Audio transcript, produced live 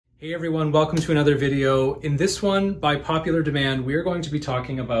Hey everyone, welcome to another video. In this one, by popular demand, we are going to be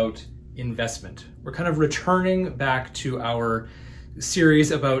talking about investment. We're kind of returning back to our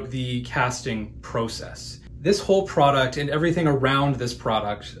series about the casting process. This whole product and everything around this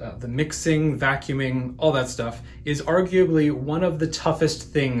product, the mixing, vacuuming, all that stuff, is arguably one of the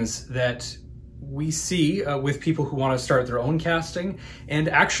toughest things that we see with people who want to start their own casting, and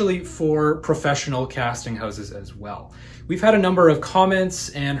actually for professional casting houses as well. We've had a number of comments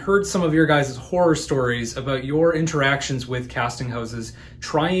and heard some of your guys' horror stories about your interactions with casting houses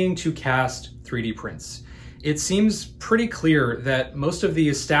trying to cast 3D prints. It seems pretty clear that most of the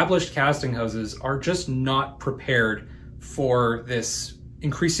established casting houses are just not prepared for this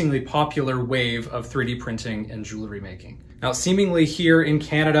increasingly popular wave of 3D printing and jewelry making. Now, seemingly here in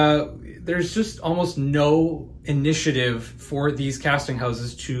Canada, there's just almost no initiative for these casting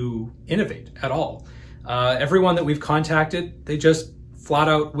houses to innovate at all. Everyone that we've contacted, they just flat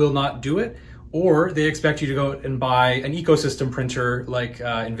out will not do it, or they expect you to go and buy an ecosystem printer like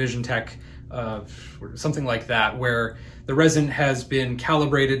EnvisionTech, or something like that, where the resin has been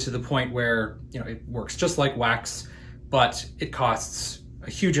calibrated to the point where it works just like wax, but it costs a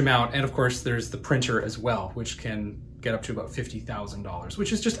huge amount. And of course, there's the printer as well, which can get up to about $50,000,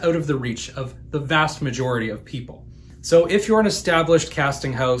 which is just out of the reach of the vast majority of people. So if you're an established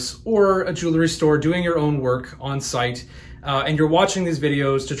casting house or a jewelry store doing your own work on site, and you're watching these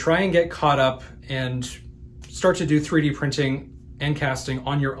videos to try and get caught up and start to do 3D printing and casting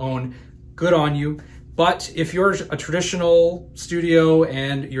on your own, good on you. But if you're a traditional studio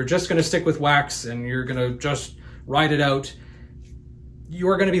and you're just gonna stick with wax and you're gonna just ride it out,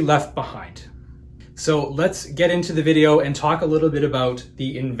 you're gonna be left behind. So let's get into the video and talk a little bit about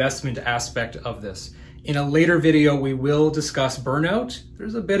the investment aspect of this. In a later video, we will discuss burnout.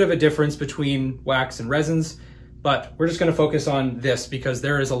 There's a bit of a difference between wax and resins, but we're just gonna focus on this because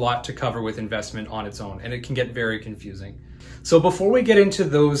there is a lot to cover with investment on its own, and it can get very confusing. So before we get into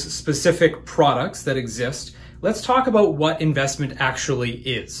those specific products that exist, let's talk about what investment actually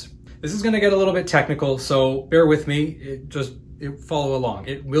is. This is gonna get a little bit technical, so bear with me, follow along.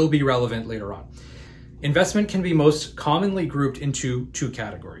 It will be relevant later on. Investment can be most commonly grouped into two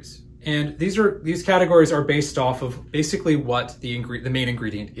categories. And these categories are based off of basically what the main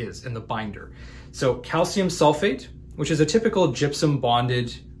ingredient is in the binder. So calcium sulfate, which is a typical gypsum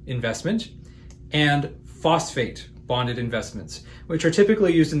bonded investment, and phosphate bonded investments, which are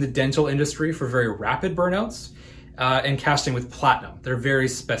typically used in the dental industry for very rapid burnouts, and casting with platinum. They're very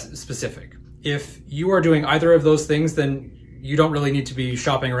specific. If you are doing either of those things, then you don't really need to be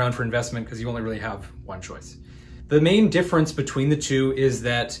shopping around for investment because you only really have one choice. The main difference between the two is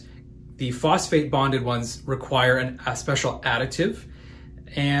that the phosphate bonded ones require a special additive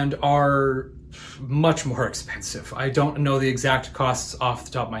and are much more expensive. I don't know the exact costs off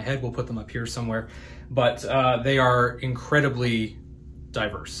the top of my head. We'll put them up here somewhere, but they are incredibly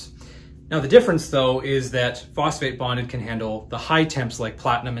diverse. Now the difference though is that phosphate bonded can handle the high temps like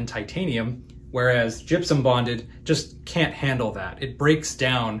platinum and titanium, whereas gypsum bonded just can't handle that. It breaks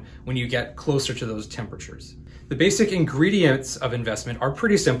down when you get closer to those temperatures. The basic ingredients of investment are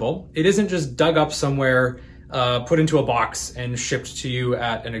pretty simple. It isn't just dug up somewhere, put into a box and shipped to you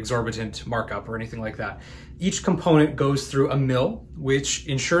at an exorbitant markup or anything like that. Each component goes through a mill, which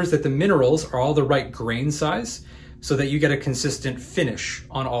ensures that the minerals are all the right grain size so that you get a consistent finish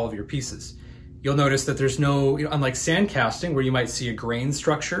on all of your pieces. You'll notice that there's no, unlike sand casting where you might see a grain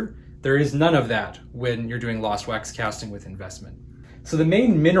structure, there is none of that when you're doing lost wax casting with investment. So the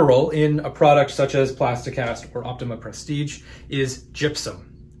main mineral in a product such as Plasticast or Optima Prestige is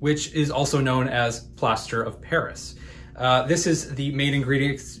gypsum, which is also known as plaster of Paris. This is the main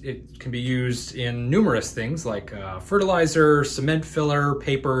ingredient. It can be used in numerous things like fertilizer, cement filler,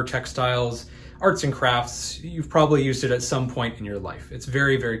 paper, textiles, arts and crafts. You've probably used it at some point in your life. It's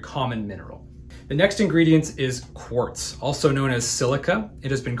very, very common mineral. The next ingredient is quartz, also known as silica.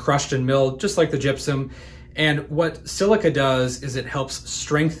 It has been crushed and milled just like the gypsum. And what silica does is it helps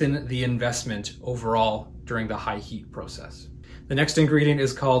strengthen the investment overall during the high heat process. The next ingredient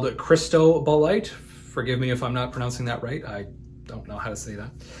is called cristobalite. Forgive me if I'm not pronouncing that right. I don't know how to say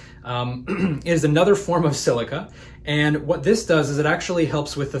that. It is another form of silica. And what this does is it actually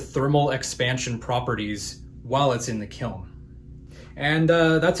helps with the thermal expansion properties while it's in the kiln. And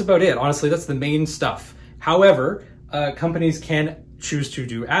that's about it. Honestly, that's the main stuff. However, companies can choose to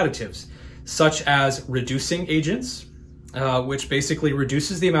do additives, such as reducing agents, which basically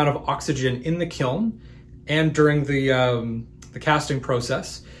reduces the amount of oxygen in the kiln and during the casting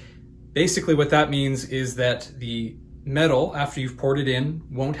process. Basically what that means is that the metal, after you've poured it in,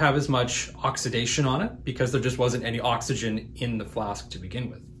 won't have as much oxidation on it because there just wasn't any oxygen in the flask to begin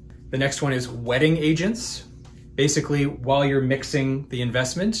with. The next one is wetting agents. Basically, while you're mixing the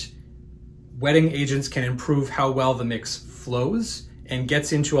investment, wetting agents can improve how well the mix flows and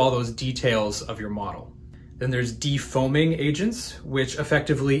gets into all those details of your model. Then there's defoaming agents, which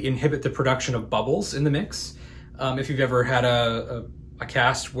effectively inhibit the production of bubbles in the mix. If you've ever had a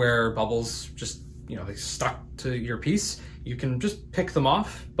cast where bubbles just, they stuck to your piece, you can just pick them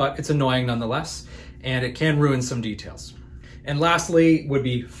off, but it's annoying nonetheless, and it can ruin some details. And lastly would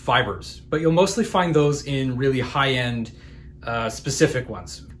be fibers, but you'll mostly find those in really high-end specific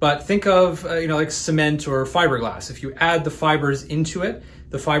ones. But think of, like cement or fiberglass. If you add the fibers into it,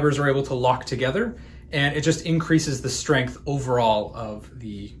 the fibers are able to lock together, and it just increases the strength overall of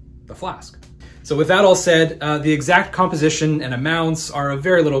the flask. So with that all said, the exact composition and amounts are of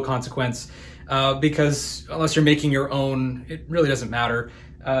very little consequence because unless you're making your own, it really doesn't matter.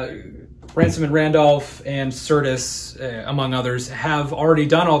 Ransom & Randolph and Certus, among others, have already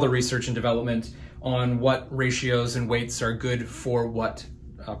done all the research and development on what ratios and weights are good for what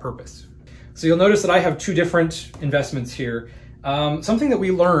purpose. So you'll notice that I have two different investments here. Something that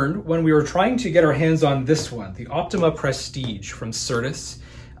we learned when we were trying to get our hands on this one, the Optima Prestige from Certus,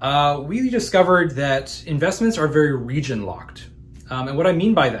 we discovered that investments are very region locked. And what I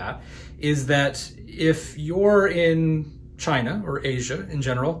mean by that is that if you're in China or Asia in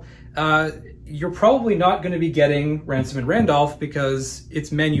general, you're probably not going to be getting Ransom & Randolph because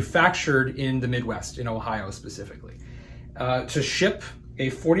it's manufactured in the Midwest, in Ohio specifically. To ship a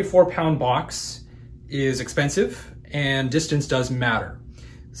 44-pound box is expensive, and distance does matter.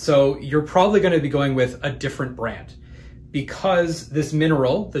 So you're probably going to be going with a different brand. Because this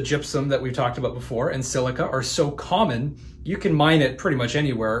mineral, the gypsum that we've talked about before, and silica are so common, you can mine it pretty much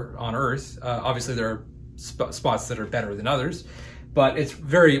anywhere on Earth. Obviously there are spots that are better than others, but it's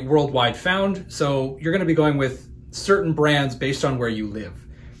very worldwide found, so you're going to be going with certain brands based on where you live.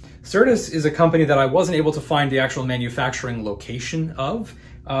 Certus is a company that I wasn't able to find the actual manufacturing location of,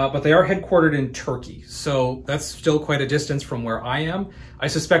 but they are headquartered in Turkey, so that's still quite a distance from where I am. I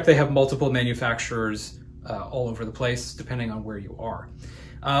suspect they have multiple manufacturers all over the place, depending on where you are.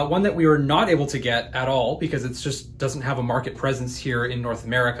 One that we were not able to get at all, because it just doesn't have a market presence here in North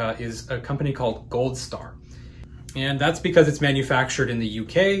America, is a company called Gold Star. And that's because it's manufactured in the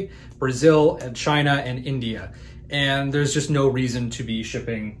UK, Brazil, and China, and India. And there's just no reason to be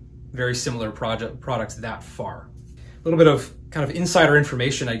shipping very similar products that far. A little bit of kind of insider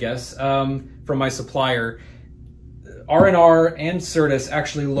information, I guess, from my supplier. R&R and Certus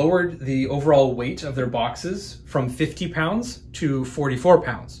actually lowered the overall weight of their boxes from 50 pounds to 44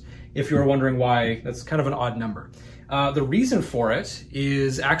 pounds. If you were wondering why, that's kind of an odd number. The reason for it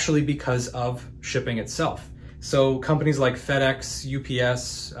is actually because of shipping itself. So companies like FedEx,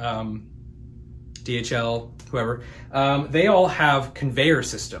 UPS, DHL, whoever, they all have conveyor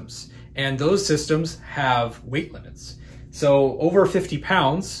systems, and those systems have weight limits. So over 50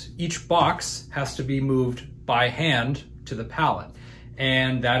 pounds, each box has to be moved by hand to the pallet.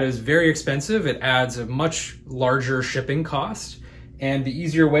 And that is very expensive. It adds a much larger shipping cost. And the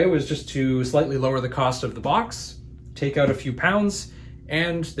easier way was just to slightly lower the cost of the box, take out a few pounds,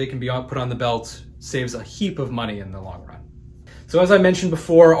 and they can be put on the belt. Saves a heap of money in the long run. So as I mentioned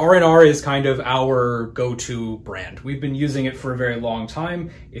before, R&R is kind of our go-to brand. We've been using it for a very long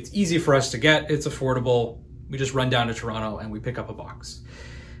time. It's easy for us to get, it's affordable. We just run down to Toronto and we pick up a box.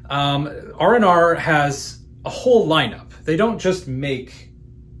 R&R has a whole lineup. They don't just make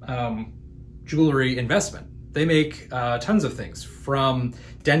jewelry investment. They make tons of things, from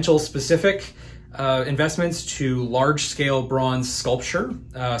dental specific investments to large-scale bronze sculpture,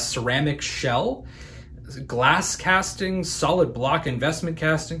 ceramic shell, glass casting, solid block investment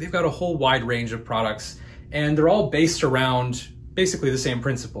casting. They've got a whole wide range of products, and they're all based around basically the same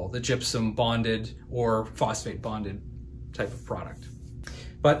principle, the gypsum bonded or phosphate bonded type of product.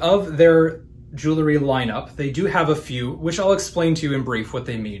 But of their jewelry lineup, they do have a few, which I'll explain to you in brief what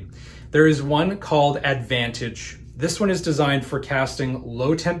they mean. There is one called Advantage. This one is designed for casting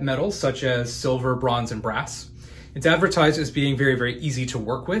low temp metals such as silver, bronze, and brass. It's advertised as being very, very easy to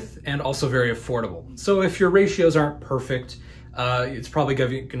work with and also very affordable. So if your ratios aren't perfect, it's probably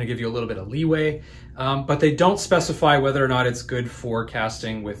going to give you a little bit of leeway, but they don't specify whether or not it's good for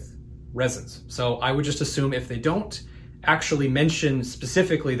casting with resins. So I would just assume if they don't actually mention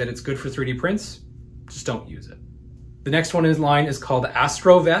specifically that it's good for 3D prints, just don't use it. The next one in line is called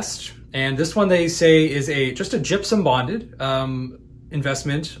Astrovest, and this one they say is just a gypsum bonded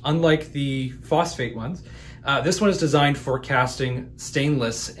investment, unlike the phosphate ones. This one is designed for casting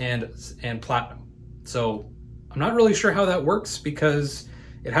stainless and platinum. So I'm not really sure how that works because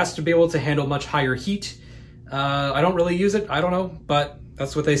it has to be able to handle much higher heat. I don't really use it, I don't know, but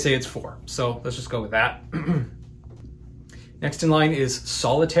That's what they say it's for. So let's just go with that. Next in line is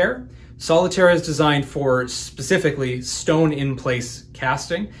solitaire. Solitaire is designed for specifically stone in place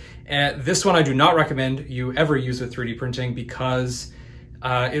casting. And this one I do not recommend you ever use with 3D printing because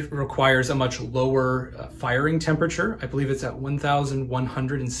it requires a much lower firing temperature. I believe it's at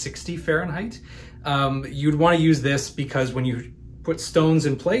 1,160 Fahrenheit. You'd want to use this because when you put stones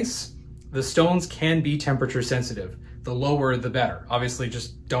in place, the stones can be temperature sensitive. The lower, the better. Obviously,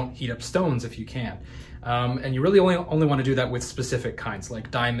 just don't heat up stones if you can. And you really only want to do that with specific kinds,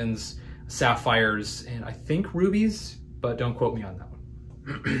 like diamonds, sapphires, and I think rubies, but don't quote me on that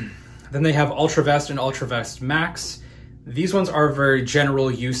one. Then they have Ultravest and Ultravest Max. These ones are very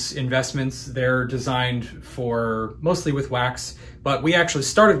general use investments. They're designed for mostly with wax, but we actually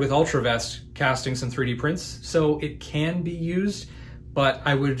started with Ultravest casting some 3D prints, so it can be used, but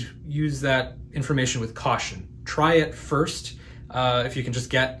I would use that information with caution. Try it first. If you can just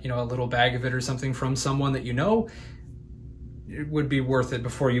get, a little bag of it or something from someone that you know, it would be worth it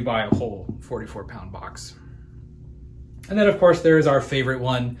before you buy a whole 44-pound box. And then of course there is our favorite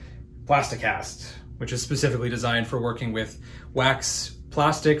one, Plasticast, which is specifically designed for working with wax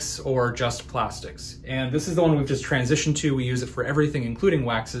plastics or just plastics. And this is the one we've just transitioned to. We use it for everything, including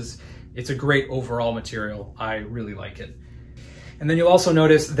waxes. It's a great overall material. I really like it. And then you'll also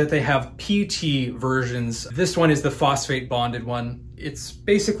notice that they have PT versions. This one is the phosphate bonded one. It's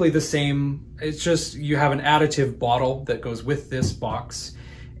basically the same. It's just you have an additive bottle that goes with this box,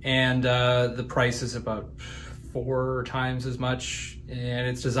 and the price is about 4 times as much, and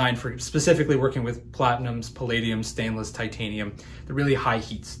it's designed for specifically working with platinums, palladium, stainless, titanium, the really high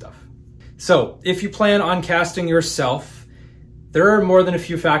heat stuff. So if you plan on casting yourself, there are more than a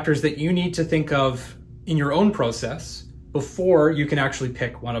few factors that you need to think of in your own process before you can actually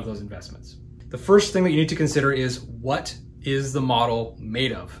pick one of those investments. The first thing that you need to consider is, what is the model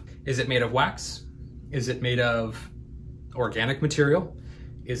made of? Is it made of wax? Is it made of organic material?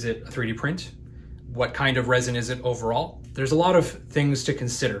 Is it a 3D print? What kind of resin is it overall? There's a lot of things to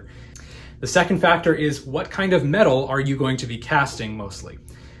consider. The second factor is, what kind of metal are you going to be casting mostly?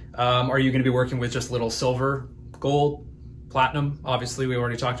 Are you going to be working with just little silver, gold, platinum? Obviously, we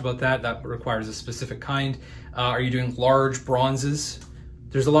already talked about that. That requires a specific kind. Are you doing large bronzes?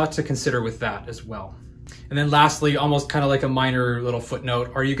 There's a lot to consider with that as well. And then lastly, almost kind of like a minor little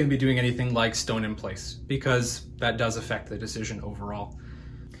footnote, are you going to be doing anything like stone in place? Because that does affect the decision overall.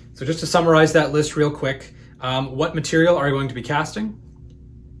 So just to summarize that list real quick, what material are you going to be casting?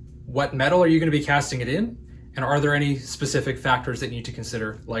 What metal are you going to be casting it in? And are there any specific factors that you need to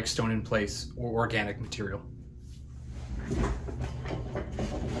consider, like stone in place or organic material?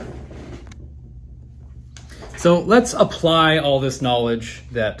 So let's apply all this knowledge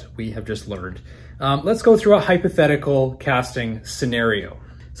that we have just learned. Let's go through a hypothetical casting scenario.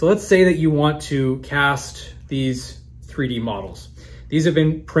 So let's say that you want to cast these 3D models. These have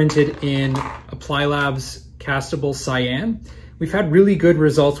been printed in Apply Labs castable cyan. We've had really good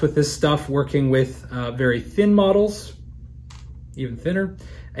results with this stuff working with very thin models, even thinner,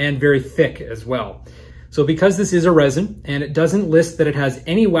 and very thick as well. So because this is a resin and it doesn't list that it has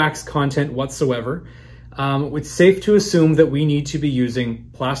any wax content whatsoever, it's safe to assume that we need to be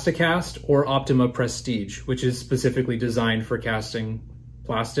using Plasticast or Optima Prestige, which is specifically designed for casting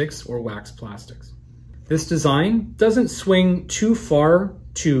plastics or wax plastics. This design doesn't swing too far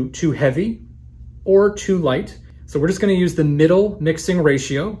to too heavy or too light. So we're just going to use the middle mixing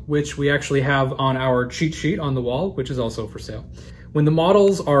ratio, which we actually have on our cheat sheet on the wall, which is also for sale. When the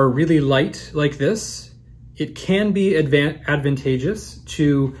models are really light like this, it can be advantageous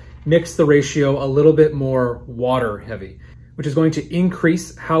to mix the ratio a little bit more water heavy, which is going to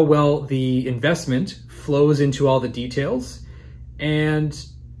increase how well the investment flows into all the details. And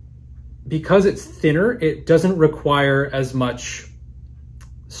because it's thinner, it doesn't require as much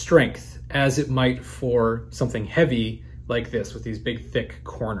strength as it might for something heavy like this with these big thick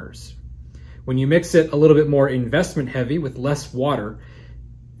corners. When you mix it a little bit more investment heavy with less water,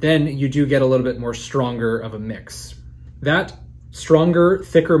 then you do get a little bit more stronger of a mix. That stronger,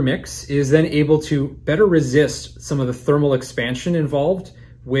 thicker mix is then able to better resist some of the thermal expansion involved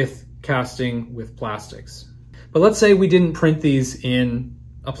with casting with plastics. But let's say we didn't print these in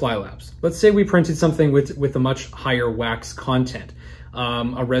Apply Labs. Let's say we printed something with a much higher wax content.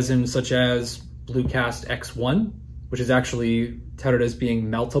 A resin such as Bluecast X1, which is actually touted as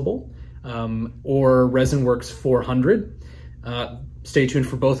being meltable, or ResinWorks 400. Stay tuned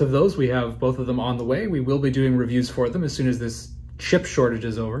for both of those. We have both of them on the way. We will be doing reviews for them as soon as this chip shortage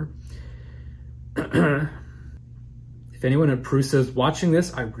is over. If anyone at Prusa is watching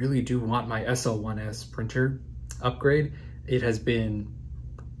this, I really do want my SL1S printer upgrade. It has been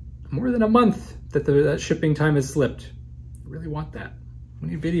more than a month that that shipping time has slipped. I really want that. We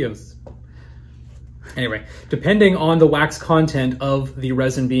need videos. Anyway, depending on the wax content of the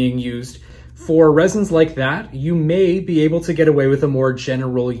resin being used, for resins like that, you may be able to get away with a more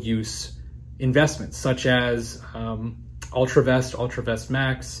general use investment, such as Ultravest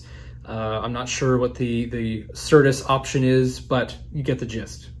Max. I'm not sure what the Certus option is, but you get the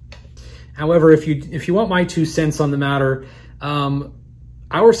gist. However, if you want my 2 cents on the matter,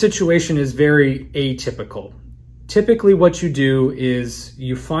 our situation is very atypical. Typically what you do is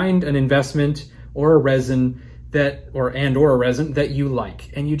you find an investment or a resin or a resin that you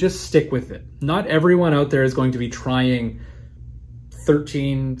like, and you just stick with it. Not everyone out there is going to be trying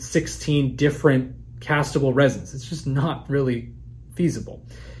 13, 16 different castable resins. It's just not really feasible.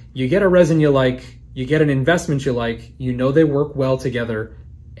 You get a resin you like, you get an investment you like, you know they work well together,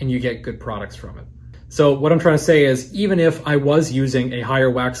 and you get good products from it. So what I'm trying to say is, even if I was using a higher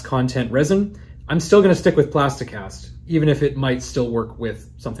wax content resin, I'm still going to stick with Plasticast, even if it might still work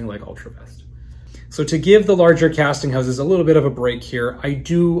with something like Ultravest. So to give the larger casting houses a little bit of a break here, I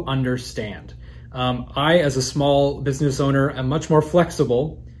do understand. I, as a small business owner, am much more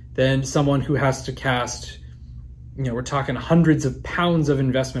flexible than someone who has to cast, we're talking hundreds of pounds of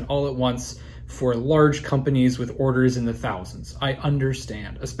investment all at once for large companies with orders in the thousands. I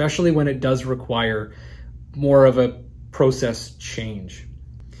understand, especially when it does require more of a process change.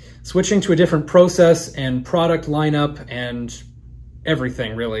 Switching to a different process and product lineup and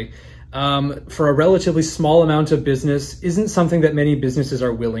everything really, for a relatively small amount of business isn't something that many businesses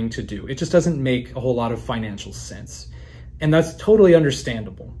are willing to do. It just doesn't make a whole lot of financial sense. And that's totally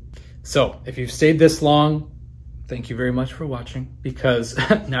understandable. So if you've stayed this long, thank you very much for watching, because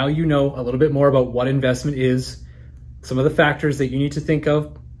now you know a little bit more about what investment is, some of the factors that you need to think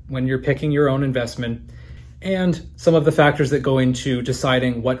of when you're picking your own investment, and some of the factors that go into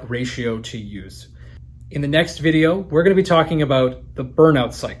deciding what ratio to use. In the next video, we're going to be talking about the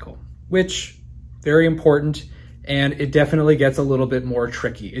burnout cycle, which very important, and it definitely gets a little bit more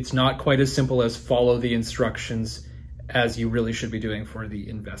tricky. It's not quite as simple as follow the instructions as you really should be doing for the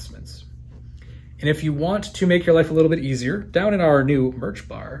investments. And if you want to make your life a little bit easier, down in our new merch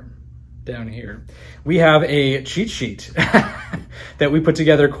bar, down here, we have a cheat sheet that we put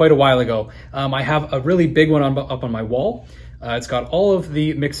together quite a while ago. I have a really big one up on my wall. It's got all of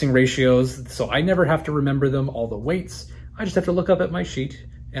the mixing ratios, so I never have to remember them, all the weights. I just have to look up at my sheet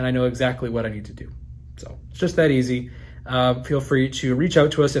and I know exactly what I need to do. So it's just that easy. Feel free to reach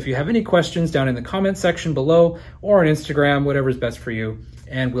out to us if you have any questions down in the comment section below or on Instagram, whatever's best for you,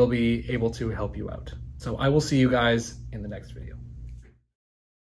 and we'll be able to help you out. So I will see you guys in the next video.